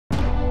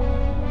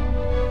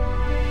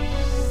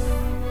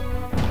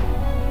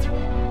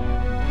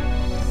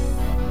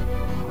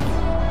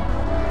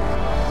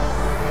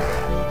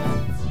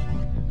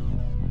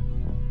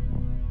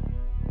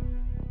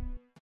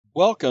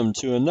Welcome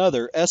to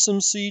another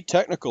SMC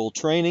technical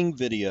training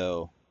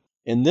video.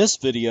 In this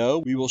video,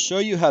 we will show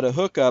you how to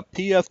hook up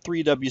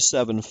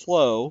PF3W7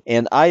 flow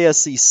and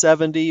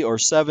ISE70 or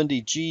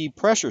 70G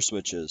pressure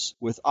switches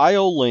with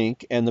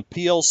IO-Link and the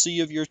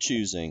PLC of your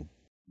choosing.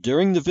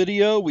 During the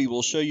video, we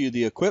will show you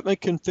the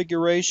equipment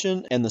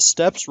configuration and the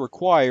steps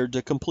required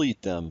to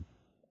complete them.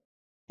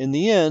 In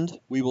the end,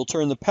 we will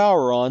turn the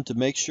power on to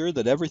make sure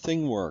that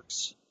everything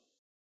works.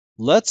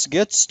 Let's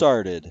get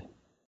started.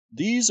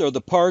 These are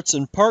the parts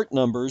and part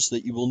numbers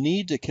that you will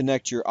need to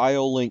connect your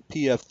IO-Link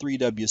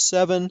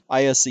PF3W7,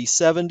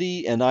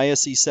 ISE70, and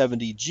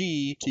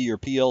ISE70G to your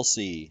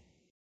PLC.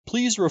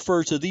 Please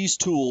refer to these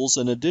tools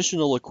and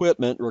additional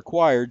equipment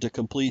required to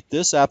complete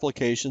this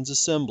application's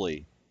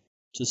assembly.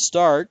 To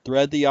start,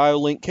 thread the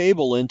IO-Link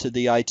cable into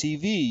the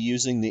ITV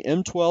using the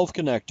M12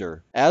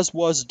 connector, as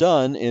was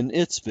done in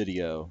its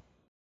video.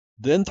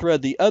 Then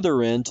thread the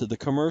other end to the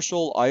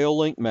commercial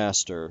IO-Link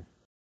master.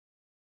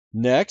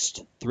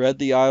 Next, thread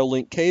the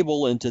IO-Link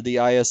cable into the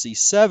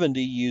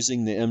ISE70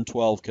 using the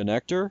M12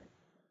 connector,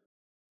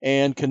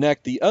 and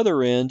connect the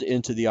other end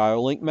into the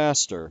IO-Link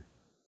master.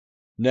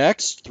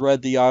 Next,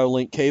 thread the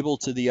IO-Link cable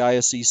to the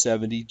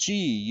ISE70G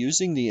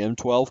using the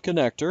M12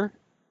 connector,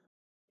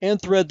 and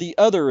thread the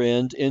other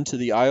end into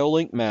the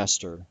IO-Link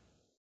master.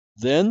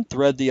 Then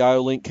thread the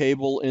IO-Link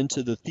cable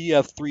into the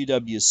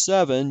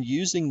PF3W7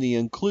 using the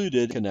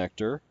included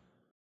connector,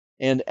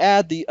 and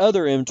add the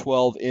other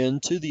M12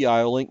 end to the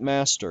IO-Link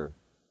master.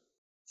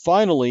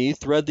 Finally,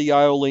 thread the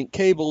IO-Link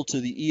cable to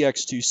the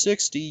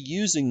EX260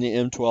 using the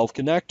M12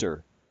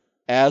 connector,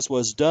 as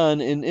was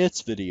done in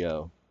its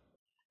video,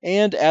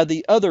 and add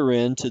the other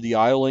end to the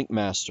IO-Link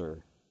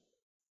master.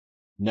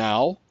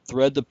 Now,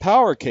 thread the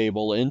power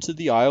cable into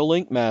the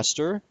IO-Link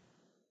master,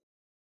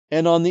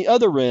 and on the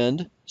other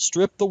end,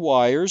 strip the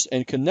wires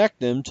and connect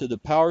them to the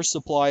power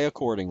supply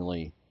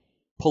accordingly.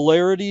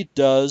 Polarity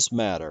does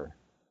matter.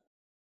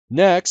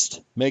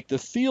 Next, make the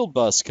field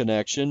bus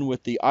connection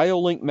with the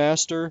IO-Link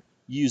master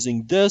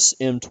using this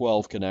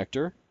M12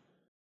 connector,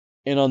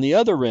 and on the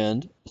other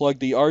end, plug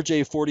the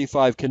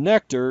RJ45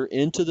 connector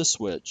into the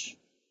switch.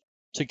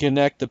 To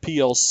connect the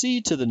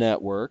PLC to the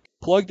network,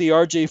 plug the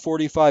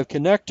RJ45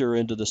 connector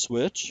into the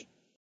switch,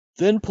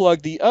 then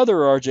plug the other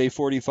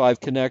RJ45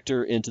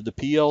 connector into the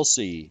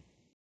PLC.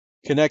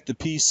 Connect the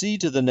PC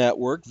to the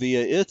network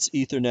via its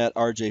Ethernet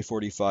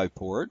RJ45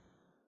 port,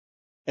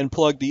 and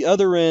plug the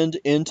other end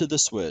into the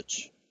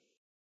switch.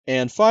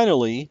 And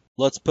finally,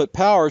 let's put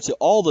power to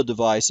all the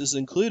devices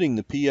including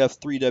the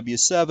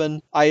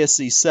PF3W7,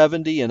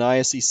 ISE70 and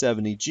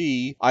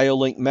ISE70G,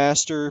 IO-Link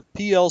master,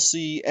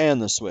 PLC,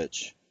 and the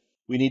switch.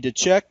 We need to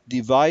check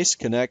device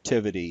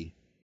connectivity.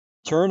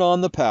 Turn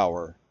on the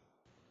power.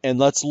 And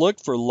let's look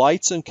for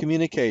lights and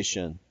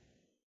communication.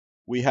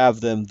 We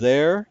have them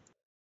there,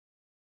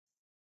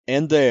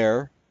 and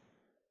there,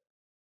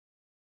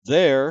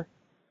 there,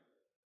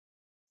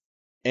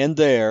 and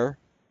there,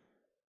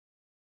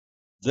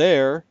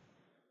 there,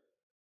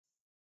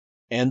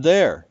 and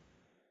there.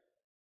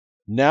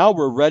 Now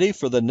we're ready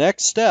for the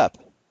next step.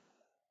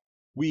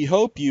 We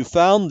hope you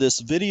found this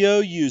video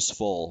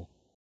useful.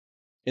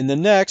 In the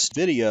next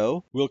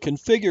video, we'll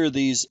configure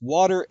these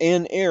water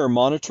and air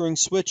monitoring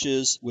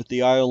switches with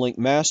the IO-Link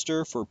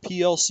master for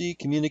PLC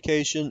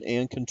communication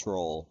and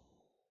control.